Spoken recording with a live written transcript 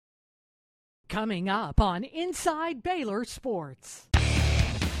Coming up on Inside Baylor Sports.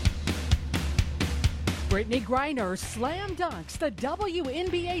 Brittney Griner slam dunks the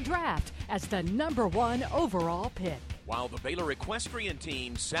WNBA Draft as the #1 overall pick. While the Baylor equestrian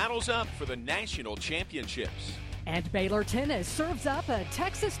team saddles up for the national championships. And Baylor tennis serves up a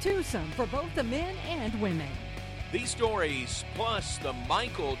Texas twosome for both the men and women. These stories, plus the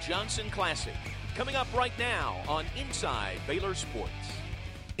Michael Johnson Classic, coming up right now on Inside Baylor Sports.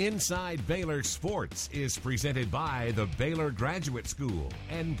 Inside Baylor Sports is presented by the Baylor Graduate School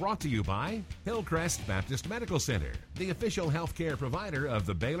and brought to you by Hillcrest Baptist Medical Center, the official healthcare provider of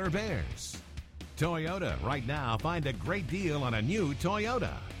the Baylor Bears. Toyota, right now, find a great deal on a new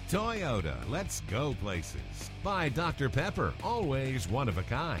Toyota. Toyota, let's go places. By Dr. Pepper, always one of a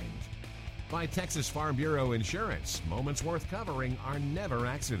kind. By Texas Farm Bureau Insurance, moments worth covering are never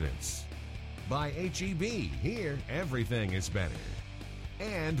accidents. By HEB, here everything is better.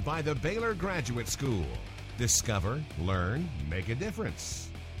 And by the Baylor Graduate School. Discover, learn, make a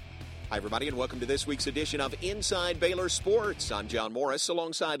difference. Hi, everybody, and welcome to this week's edition of Inside Baylor Sports. I'm John Morris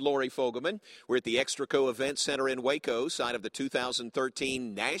alongside Lori Fogelman. We're at the Extraco Event Center in Waco, site of the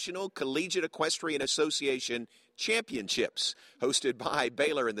 2013 National Collegiate Equestrian Association Championships, hosted by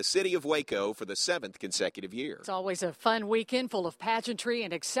Baylor in the city of Waco for the 7th consecutive year. It's always a fun weekend full of pageantry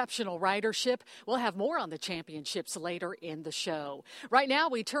and exceptional ridership. We'll have more on the championships later in the show. Right now,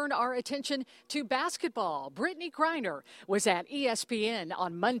 we turn our attention to basketball. Brittney Griner was at ESPN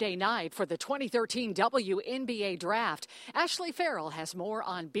on Monday night for the 2013 WNBA Draft. Ashley Farrell has more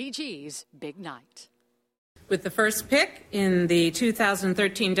on BG's big night. With the first pick in the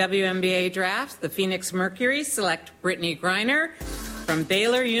 2013 WNBA Draft, the Phoenix Mercury select Brittney Griner from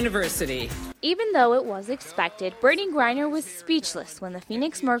Baylor University. Even though it was expected, Brittney Griner was speechless when the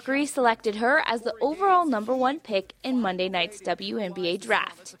Phoenix Mercury selected her as the overall #1 pick in Monday night's WNBA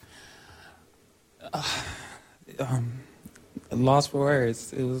Draft. Lost for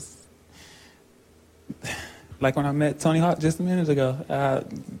words. It was like when I met Tony Hawk just a minute ago. I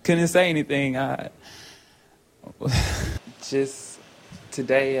couldn't say anything. Just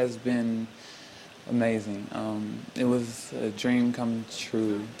today has been amazing. It was a dream come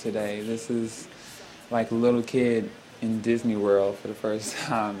true today. This is like a little kid in Disney World for the first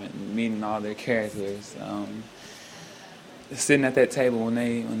time and meeting all their characters. Sitting at that table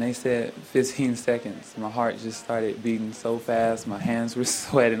when they said 15 seconds, my heart just started beating so fast. My hands were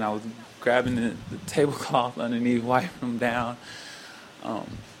sweating. I was grabbing the tablecloth underneath, wiping them down.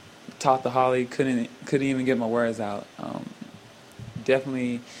 Talked to Holly, couldn't even get my words out.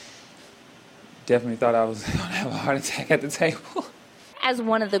 Definitely thought I was going to have a heart attack at the table. As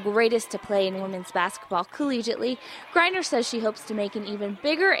one of the greatest to play in women's basketball collegiately, Griner says she hopes to make an even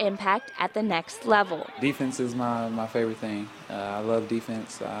bigger impact at the next level. Defense is my favorite thing. I love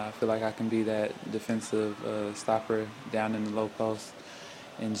defense. I feel like I can be that defensive stopper down in the low post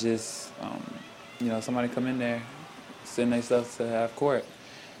and just, somebody come in there, send themselves to half court.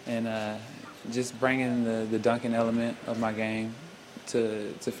 And just bringing the dunking element of my game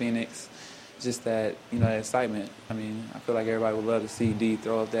to Phoenix, just that, that excitement. I mean, I feel like everybody would love to see D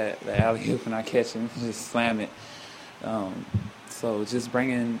throw up that alley-oop and I catch it and just slam it. So just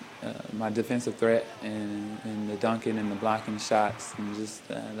bringing my defensive threat and the dunking and the blocking shots and just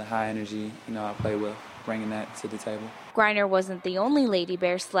the high energy, I play with, bringing that to the table. Griner wasn't the only Lady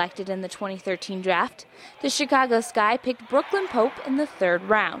Bear selected in the 2013 draft. The Chicago Sky picked Brooklyn Pope in the 3rd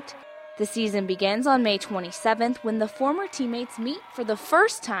round. The season begins on May 27th when the former teammates meet for the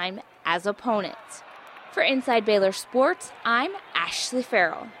first time as opponents. For Inside Baylor Sports, I'm Ashley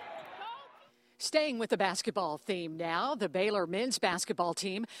Farrell. Staying with the basketball theme now, the Baylor men's basketball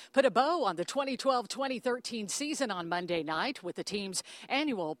team put a bow on the 2012-2013 season on Monday night with the team's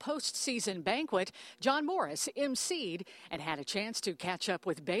annual postseason banquet. John Morris emceed and had a chance to catch up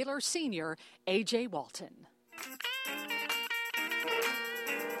with Baylor senior A.J. Walton.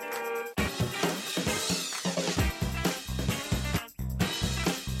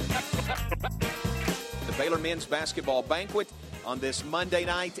 The Baylor men's basketball banquet on this Monday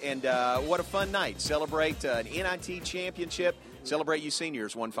night, and what a fun night. Celebrate an NIT championship, celebrate you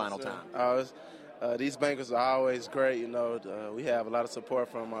seniors one final time. These banquets are always great. We have a lot of support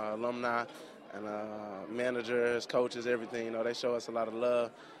from alumni and managers, coaches, everything. They show us a lot of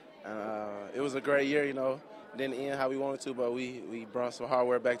love. It was a great year, Didn't end how we wanted to, but we brought some hard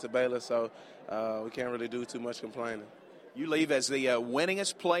work back to Baylor, so we can't really do too much complaining. You leave as the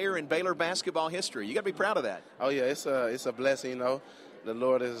winningest player in Baylor basketball history. You got to be proud of that. Oh, yeah, it's a blessing, The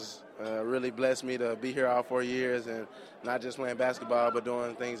Lord has really blessed me to be here all 4 years and not just playing basketball but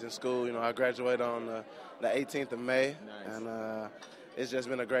doing things in school. I graduated on the 18th of May. Nice. And it's just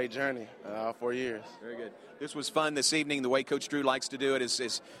been a great journey all 4 years. Very good. This was fun this evening. The way Coach Drew likes to do it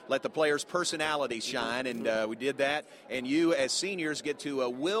is let the players' personalities shine, and we did that. And you, as seniors, get to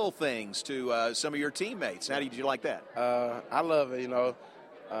will things to some of your teammates. How did you like that? I love it.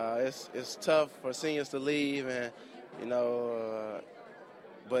 It's tough for seniors to leave, and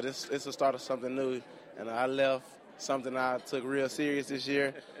but it's the start of something new. And I left something I took real serious this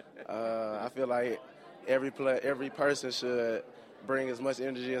year. I feel like every person should bring as much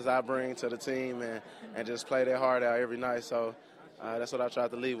energy as I bring to the team and just play their heart out every night. So that's what I tried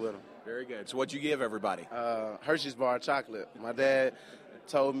to leave with them. Very good. So what'd you give everybody? Hershey's bar chocolate. My dad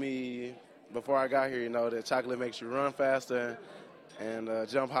told me before I got here, that chocolate makes you run faster and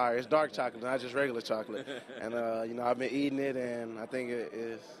jump higher. It's dark chocolate, not just regular chocolate. And, I've been eating it, and I think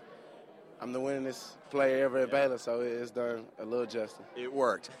I'm the winningest player ever at Baylor, so it's done a little justice. It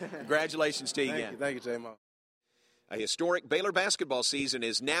worked. Congratulations to you again. Thank you, J-Mo. A historic Baylor basketball season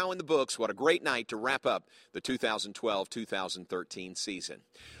is now in the books. What a great night to wrap up the 2012-2013 season.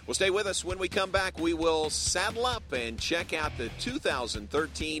 Well, stay with us. When we come back, we will saddle up and check out the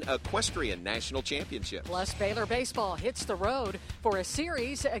 2013 Equestrian National Championship. Plus, Baylor baseball hits the road for a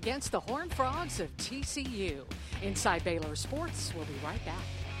series against the Horned Frogs of TCU. Inside Baylor Sports, we'll be right back.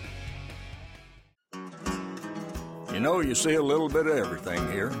 You see a little bit of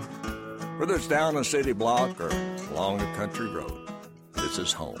everything here. Whether it's down a city block or along a country road, this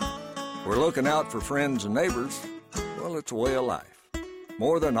is home. We're looking out for friends and neighbors. Well, it's a way of life.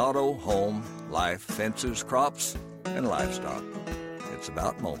 More than auto, home, life, fences, crops, and livestock. It's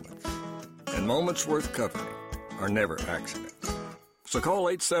about moments. And moments worth covering are never accidents. So call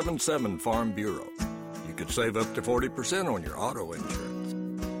 877 Farm Bureau. You could save up to 40% on your auto insurance.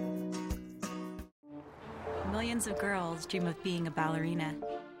 Millions of girls dream of being a ballerina.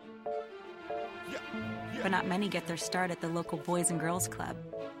 But not many get their start at the local Boys and Girls Club.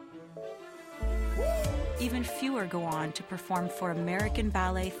 Even fewer go on to perform for American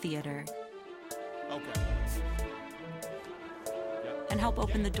Ballet Theater. Okay. And help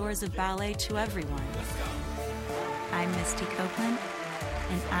open the doors of ballet to everyone. I'm Misty Copeland,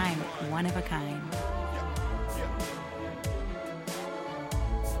 and I'm one of a kind.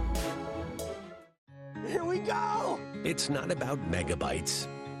 Here we go! It's not about megabytes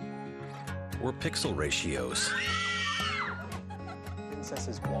or pixel ratios,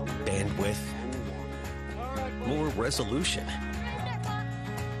 bandwidth, or resolution.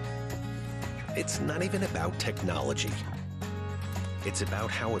 It's not even about technology. It's about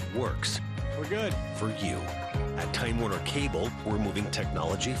how it works. We're good. For you. At Time Warner Cable, we're moving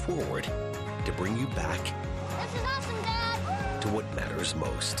technology forward to bring you back This is awesome, Dad! to what matters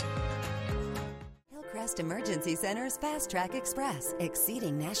most. Emergency Center's Fast Track Express,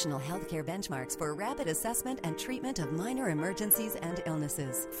 exceeding national healthcare benchmarks for rapid assessment and treatment of minor emergencies and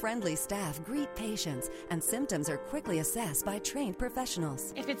illnesses. Friendly staff greet patients, and symptoms are quickly assessed by trained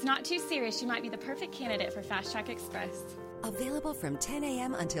professionals. If it's not too serious, you might be the perfect candidate for Fast Track Express. Available from 10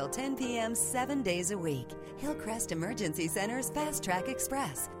 a.m. until 10 p.m. 7 days a week. Hillcrest Emergency Center's Fast Track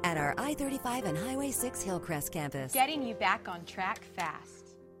Express at our I-35 and Highway 6 Hillcrest campus. Getting you back on track fast.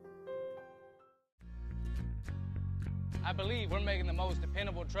 I believe we're making the most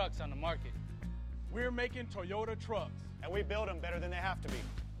dependable trucks on the market. We're making Toyota trucks. And we build them better than they have to be.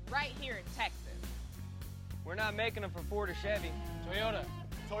 Right here in Texas. We're not making them for Ford or Chevy. Toyota.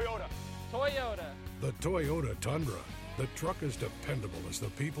 Toyota. Toyota. The Toyota Tundra. The truck is dependable as the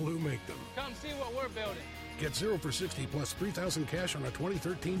people who make them. Come see what we're building. Get 0 for 60 plus $3,000 cash on a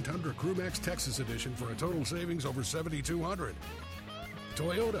 2013 Tundra Crewmax Texas Edition for a total savings over $7,200.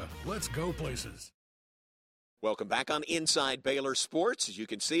 Toyota, let's go places. Welcome back on Inside Baylor Sports. As you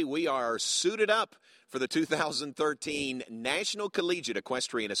can see, we are suited up for the 2013 National Collegiate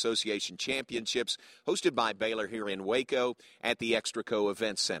Equestrian Association Championships, hosted by Baylor here in Waco at the Extraco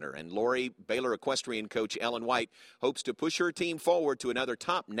Events Center. And Lori, Baylor equestrian coach Ellen White, hopes to push her team forward to another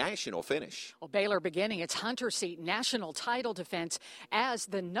top national finish. Well, Baylor beginning its Hunter Seat national title defense as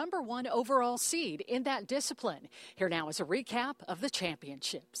the #1 overall seed in that discipline. Here now is a recap of the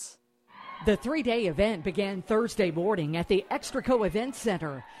championships. The three-day event began Thursday morning at the Extraco Events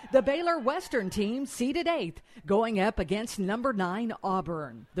Center. The Baylor Western team seeded 8th, going up against number 9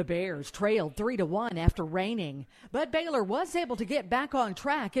 Auburn. The Bears trailed 3-1 after raining, but Baylor was able to get back on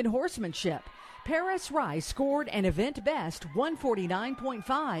track in horsemanship. Paris Rice scored an event best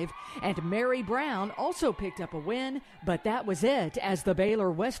 149.5, and Mary Brown also picked up a win, but that was it as the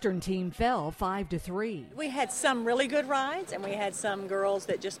Baylor Western team fell 5-3. We had some really good rides, and we had some girls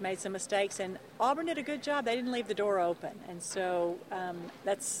that just made some mistakes, and Auburn did a good job. They didn't leave the door open, and so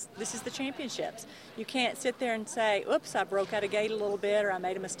this is the championships. You can't sit there and say, oops, I broke out a gate a little bit, or I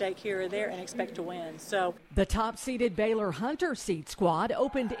made a mistake here or there, and expect to win. So the top-seeded Baylor Hunter Seat squad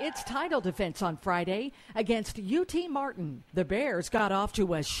opened its title defense on Friday against UT Martin. The Bears got off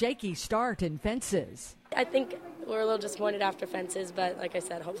to a shaky start in fences. I think we're a little disappointed after fences, but like I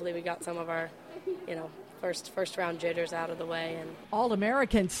said, hopefully we got some of our, first round jitters out of the way. And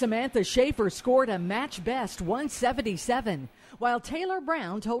All-American Samantha Schaefer scored a match-best 177, while Taylor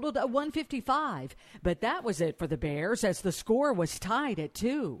Brown totaled a 155. But that was it for the Bears as the score was tied at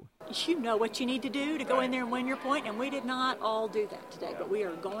 2. You know what you need to do to go in there and win your point, and we did not all do that today, but we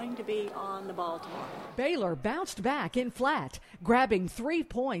are going to be on the ball tomorrow. Baylor bounced back in flat, grabbing 3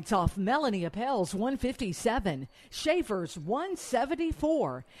 points off Melanie Appel's 157, Schaefer's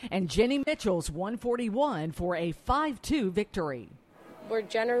 174, and Jenny Mitchell's 141 for a 5-2 victory. we're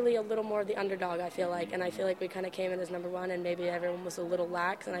generally a little more the underdog, I feel like, and I feel like we kind of came in as number one, and maybe everyone was a little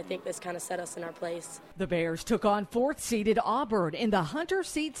lax, and I think this kind of set us in our place. The Bears took on fourth-seeded Auburn in the Hunter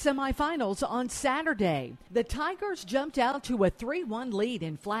Seat semifinals on Saturday. The Tigers jumped out to a 3-1 lead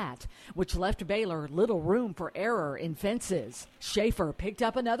in flat, which left Baylor little room for error in fences. Schaefer picked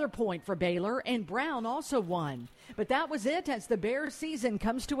up another point for Baylor, and Brown also won. But that was it as the Bears season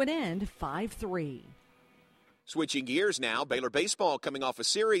comes to an end 5-3. Switching gears now, Baylor baseball coming off a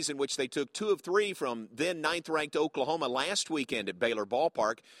series in which they took 2 of 3 from then 9th-ranked Oklahoma last weekend at Baylor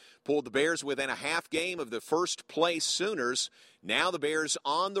Ballpark. Pulled the Bears within a half game of the first-place Sooners. Now the Bears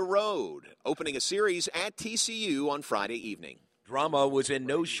on the road, opening a series at TCU on Friday evening. Drama was in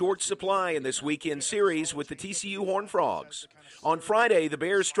no short supply in this weekend series with the TCU Horned Frogs. On Friday, the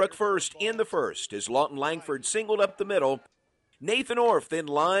Bears struck first in the first as Lawton Langford singled up the middle. Nathan Orff then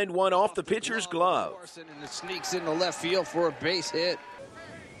lined one off the pitcher's glove. And it sneaks into left field for a base hit.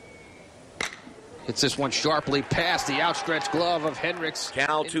 Hits this one sharply past the outstretched glove of Hendricks.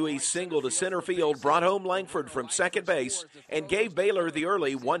 Cal Toohey single to center field brought home Langford from second base and gave Baylor the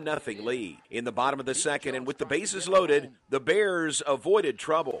early 1-0 lead. In the bottom of the second and with the bases loaded, the Bears avoided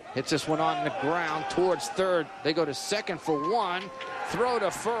trouble. Hits this one on the ground towards third. They go to second for one. Throw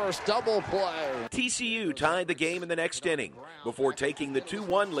to first, double play. TCU tied the game in the next inning before taking the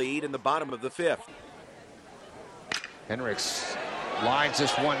 2-1 lead in the bottom of the fifth. Hendricks lines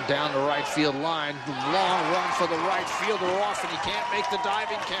this one down the right field line. Long run for the right fielder off, and he can't make the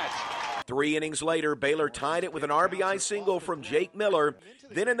diving catch. 3 innings later, Baylor tied it with an RBI single from Jake Miller.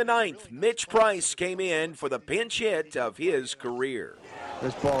 Then in the 9th, Mitch Price came in for the pinch hit of his career.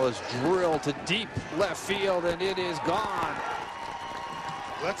 This ball is drilled to deep left field, and it is gone.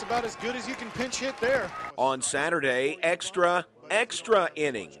 That's about as good as you can pinch hit there. On Saturday, extra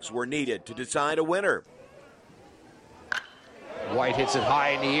innings were needed to decide a winner. White hits it high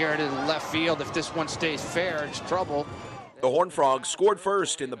in the air to the left field. If this one stays fair, it's trouble. The Horned Frogs scored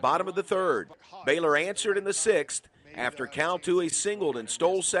first in the bottom of the third. Baylor answered in the 6th. After Cal Toohey singled and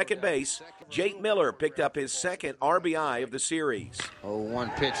stole second base, Jake Miller picked up his second RBI of the series.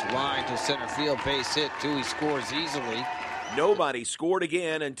 0-1 pitch line to center field, base hit. Toohey scores easily. Nobody scored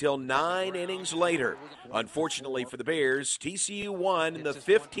again until 9 innings later. Unfortunately for the Bears, TCU won in the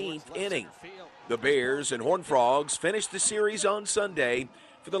 15th inning. The Bears and Horned Frogs finished the series on Sunday.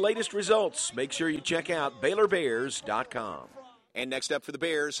 For the latest results, make sure you check out BaylorBears.com. And next up for the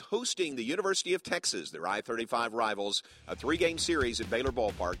Bears, hosting the University of Texas, their I-35 rivals, a 3-game series at Baylor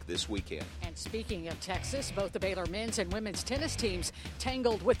Ballpark this weekend. And speaking of Texas, both the Baylor men's and women's tennis teams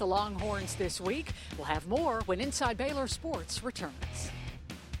tangled with the Longhorns this week. We'll have more when Inside Baylor Sports returns.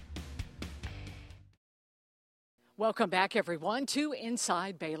 Welcome back, everyone, to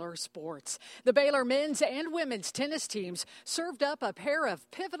Inside Baylor Sports. The Baylor men's and women's tennis teams served up a pair of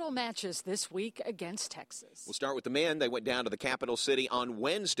pivotal matches this week against Texas. We'll start with the men. They went down to the capital city on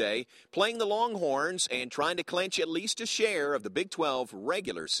Wednesday, playing the Longhorns and trying to clinch at least a share of the Big 12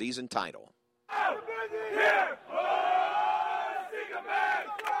 regular season title.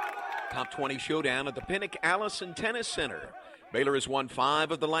 Top 20 showdown at the Pinnock Allison Tennis Center. Baylor has won 5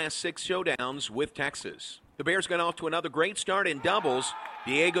 of the last 6 showdowns with Texas. The Bears got off to another great start in doubles.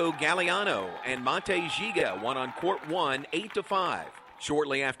 Diego Galliano and Mate Giga won on court 1, 8-5.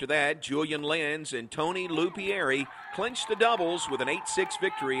 Shortly after that, Julian Lenz and Tony Lupieri clinched the doubles with an 8-6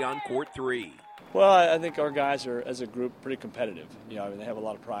 victory on court 3. Well, I think our guys are, as a group, pretty competitive. They have a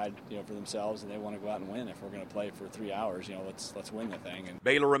lot of pride, for themselves, and they want to go out and win. If we're going to play for 3 hours, let's win the thing. And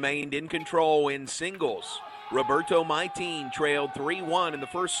Baylor remained in control in singles. Roberto Maitin trailed 3-1 in the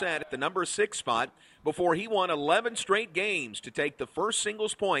first set at the number 6 spot before he won 11 straight games to take the first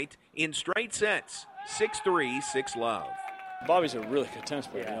singles point in straight sets, 6-3, 6-love. Bobby's a really good tennis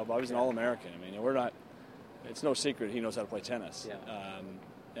player. Bobby's an All-American. It's no secret he knows how to play tennis.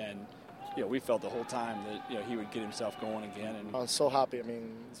 And we felt the whole time that he would get himself going again. And I'm so happy. It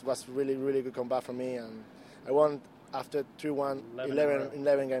was really, really good comeback for me, and I won after 3-1,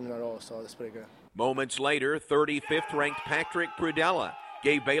 11 games in a row, so that's pretty good. Moments later, 35th-ranked Patrick Prudella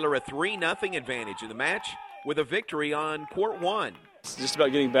gave Baylor a 3-0 advantage in the match with a victory on court 1. It's just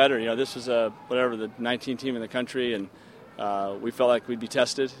about getting better. This was the 19th team in the country, and we felt like we'd be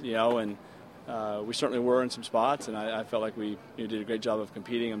tested, and we certainly were in some spots, and I felt like we did a great job of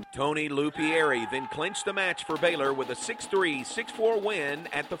competing. Tony Lupieri then clinched the match for Baylor with a 6-3, 6-4 win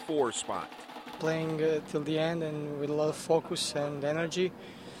at the 4 spot. Playing till the end and with a lot of focus and energy,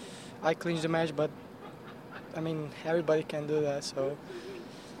 I clinched the match, but everybody can do that. So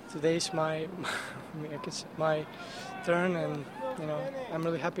today's my turn, and I'm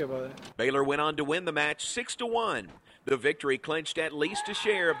really happy about it. Baylor went on to win the match 6-1. The victory clinched at least a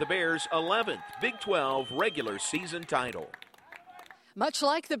share of the Bears' 11th Big 12 regular season title. Much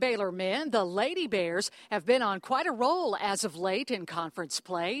like the Baylor men, the Lady Bears have been on quite a roll as of late in conference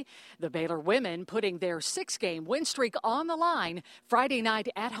play. The Baylor women putting their 6-game win streak on the line Friday night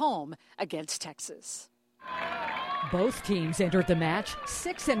at home against Texas. Both teams entered the match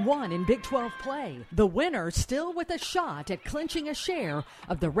 6-1 in Big 12 play. The winner still with a shot at clinching a share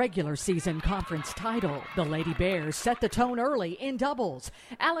of the regular season conference title. The Lady Bears set the tone early in doubles.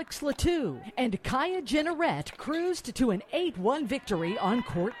 Alex Latou and Kaya Jeanneret cruised to an 8-1 victory on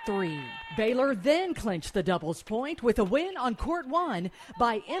court 3. Baylor then clinched the doubles point with a win on court 1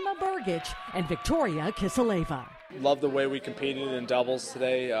 by Emma Burgich and Victoria Kiseleva. Love the way we competed in doubles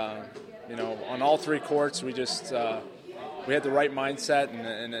today. On all 3 courts, we just we had the right mindset,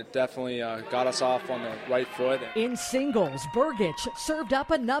 and it definitely got us off on the right foot. In singles, Burgich served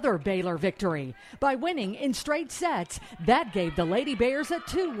up another Baylor victory by winning in straight sets. That gave the Lady Bears a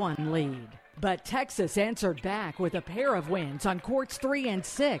 2-1 lead. But Texas answered back with a pair of wins on courts 3 and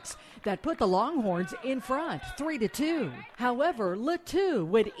 6 that put the Longhorns in front, 3-2. However, Latou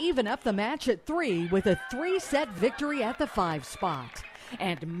would even up the match at 3 with a 3-set victory at the 5 spot.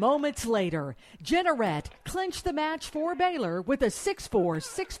 And moments later, Jeanneret clinched the match for Baylor with a 6-4,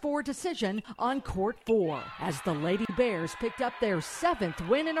 6-4 decision on court 4 as the Lady Bears picked up their 7th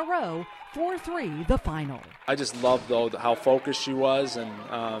win in a row, 4-3 the final. I just love, though, how focused she was, and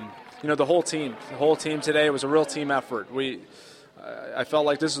the whole team. The whole team today was a real team effort. I felt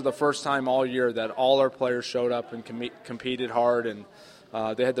like this was the first time all year that all our players showed up and competed hard, and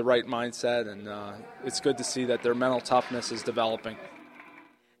they had the right mindset, and it's good to see that their mental toughness is developing.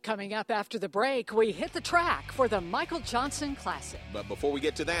 Coming up after the break, we hit the track for the Michael Johnson Classic. But before we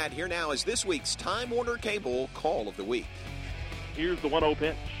get to that, here now is this week's Time Warner Cable Call of the Week. Here's the 1-0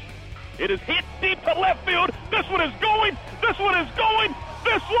 pitch. It is hit deep to left field. This one is going. This one is going.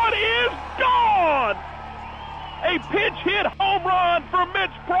 This one is gone. A pinch hit home run for Mitch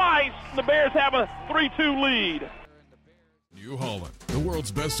Price. The Bears have a 3-2 lead. New Holland, the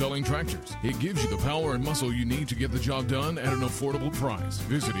world's best-selling tractors. It gives you the power and muscle you need to get the job done at an affordable price.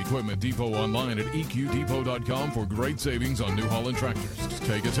 Visit Equipment Depot online at eqdepot.com for great savings on New Holland tractors.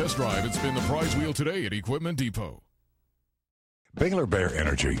 Take a test drive and spin the prize wheel today at Equipment Depot. Baylor Bear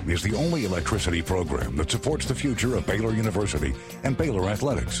Energy is the only electricity program that supports the future of Baylor University and Baylor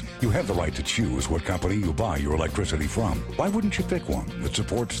athletics. You have the right to choose what company you buy your electricity from. Why wouldn't you pick one that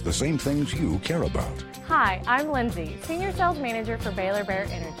supports the same things you care about? Hi, I'm Lindsay, Senior Sales Manager for Baylor Bear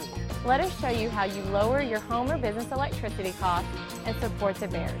Energy. Let us show you how you lower your home or business electricity costs and support the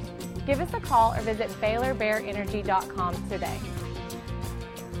Bears. Give us a call or visit BaylorBearEnergy.com today.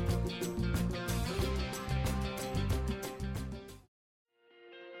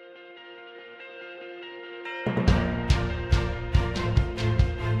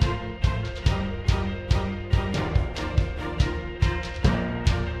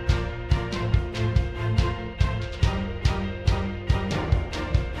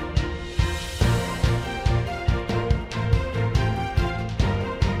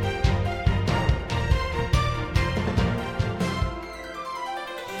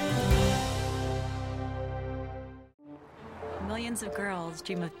 Millions of girls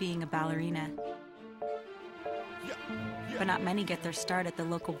dream of being a ballerina, but not many get their start at the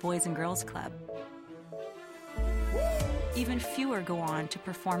local Boys and Girls Club. even fewer go on to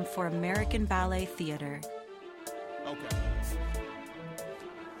perform for American Ballet Theater. Okay.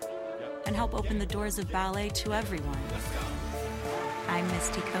 And help open the doors of ballet to everyone. I'm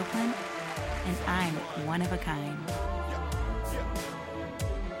Misty Copeland, and I'm one of a kind.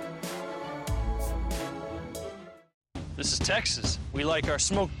 This is Texas. We like our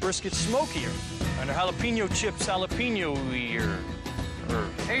smoked brisket smokier and our jalapeno chips jalapeno-ier.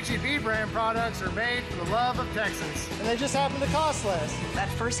 H-E-B brand products are made for the love of Texas. And they just happen to cost less. At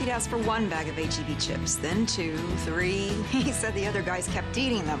first he'd ask for 1 bag of H-E-B chips, then 2, 3. He said the other guys kept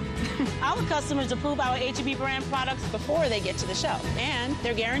eating them. Our customers approve our H-E-B brand products before they get to the shelf, and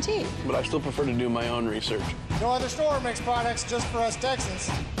they're guaranteed. But I still prefer to do my own research. No other store makes products just for us Texans.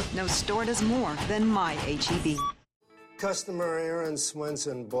 No store does more than my H-E-B. Customer Aaron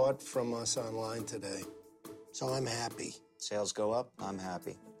Swenson bought from us online today, so I'm happy. Sales go up, I'm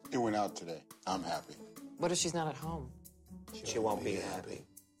happy. It went out today, I'm happy. What if she's not at home? She won't be happy.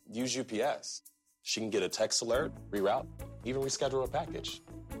 Use UPS. She can get a text alert, reroute, even reschedule a package.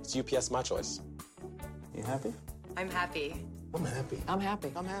 It's UPS My Choice. You happy? I'm happy. I'm happy. I'm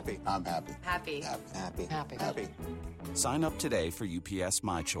happy. I'm happy. I'm happy. Happy. Happy. Happy. Happy. Sign up today for UPS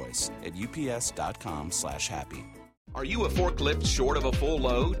My Choice at ups.com/happy. Are you a forklift short of a full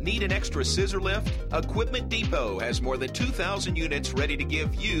load? Need an extra scissor lift? Equipment Depot has more than 2,000 units ready to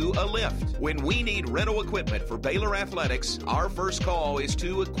give you a lift. When we need rental equipment for Baylor Athletics, our first call is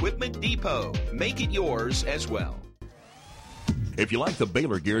to Equipment Depot. Make it yours as well. If you like the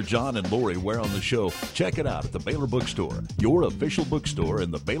Baylor gear John and Lori wear on the show, check it out at the Baylor Bookstore, your official bookstore in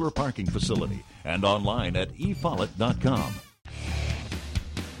the Baylor parking facility, and online at efollett.com.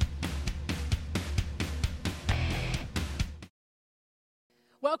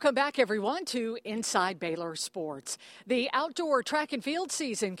 Welcome back, everyone, to Inside Baylor Sports. The outdoor track and field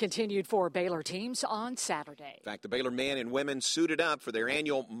season continued for Baylor teams on Saturday. In fact, the Baylor men and women suited up for their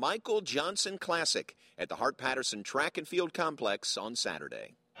annual Michael Johnson Classic at the Hart-Patterson Track and Field Complex on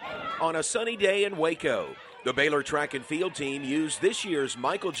Saturday. On a sunny day in Waco, the Baylor track and field team used this year's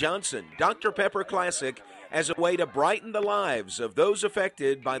Michael Johnson Dr. Pepper Classic as a way to brighten the lives of those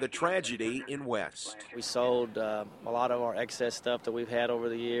affected by the tragedy in West. We sold a lot of our excess stuff that we've had over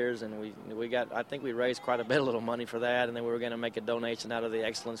the years, and we got, I think we raised quite a bit of little money for that, and then we were going to make a donation out of the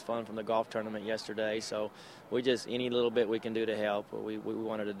Excellence Fund from the golf tournament yesterday. So we just, any little bit we can do to help, we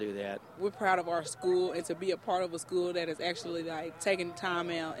wanted to do that. We're proud of our school, and to be a part of a school that is actually like taking time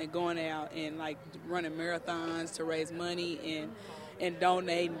out and going out and like running marathons to raise money and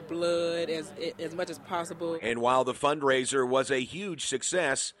donating blood as much as possible. And while the fundraiser was a huge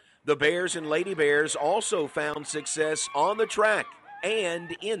success, the Bears and Lady Bears also found success on the track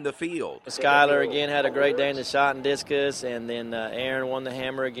and in the field. Skylar again had a great day in the shot and discus, and then Aaron won the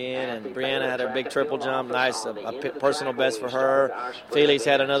hammer again, and Brianna had her big triple jump, nice, a personal best for her. Felix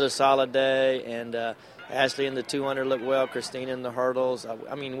had another solid day, and Ashley in the 200 looked well. Christina in the hurdles.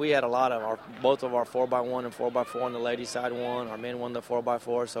 I mean, we had a lot of both of our 4x1 and 4x4 on the ladies' side won. Our men won the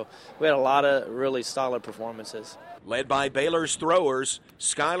 4x4. So we had a lot of really solid performances. Led by Baylor's throwers,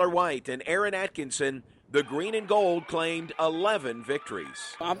 Skylar White and Aaron Atkinson, the green and gold claimed 11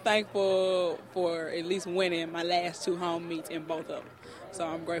 victories. I'm thankful for at least winning my last 2 home meets in both of them. So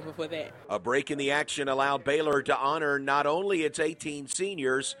I'm grateful for that. A break in the action allowed Baylor to honor not only its 18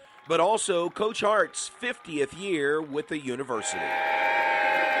 seniors, but also Coach Hart's 50th year with the university.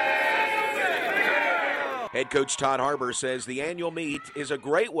 Head coach Todd Harbor says the annual meet is a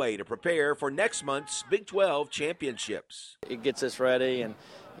great way to prepare for next month's Big 12 championships. It gets us ready, and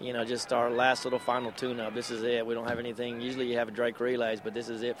just our last little final tune-up. This is it. We don't have anything. Usually you have Drake relays, but this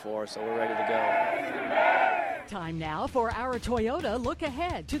is it for us, so we're ready to go. Time now for our Toyota look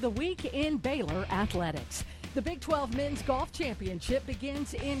ahead to the week in Baylor athletics. The Big 12 Men's Golf Championship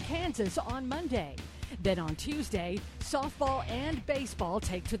begins in Kansas on Monday. Then on Tuesday, softball and baseball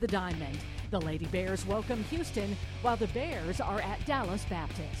take to the Diamond. The Lady Bears welcome Houston, while the Bears are at Dallas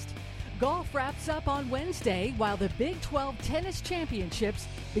Baptist. Golf wraps up on Wednesday, while the Big 12 Tennis Championships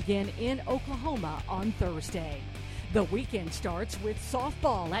begin in Oklahoma on Thursday. The weekend starts with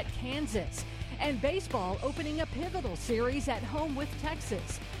softball at Kansas and baseball opening a pivotal series at home with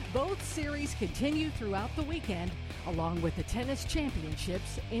Texas. Both series continue throughout the weekend, along with the tennis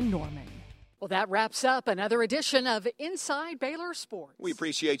championships in Norman. Well, that wraps up another edition of Inside Baylor Sports. We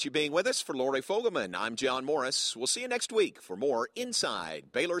appreciate you being with us. For Lori Fogelman, I'm John Morris. We'll see you next week for more Inside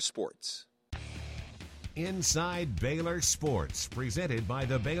Baylor Sports. Inside Baylor Sports, presented by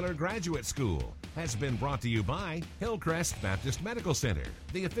the Baylor Graduate School, has been brought to you by Hillcrest Baptist Medical Center,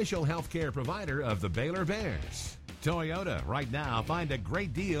 the official healthcare provider of the Baylor Bears. Toyota, right now, find a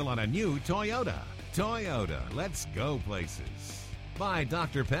great deal on a new Toyota. Toyota, let's go places. By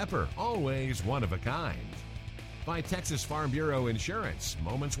Dr. Pepper, always one of a kind. By Texas Farm Bureau Insurance,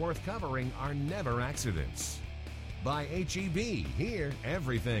 moments worth covering are never accidents. By H-E-B, here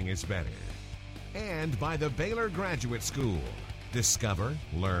everything is better. And by the Baylor Graduate School. Discover,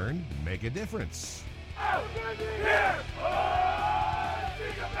 learn, make a difference.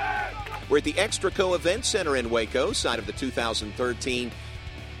 We're at the Extraco Event Center in Waco, site of the 2013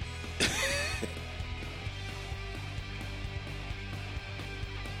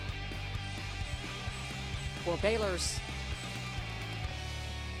 Well, Baylor's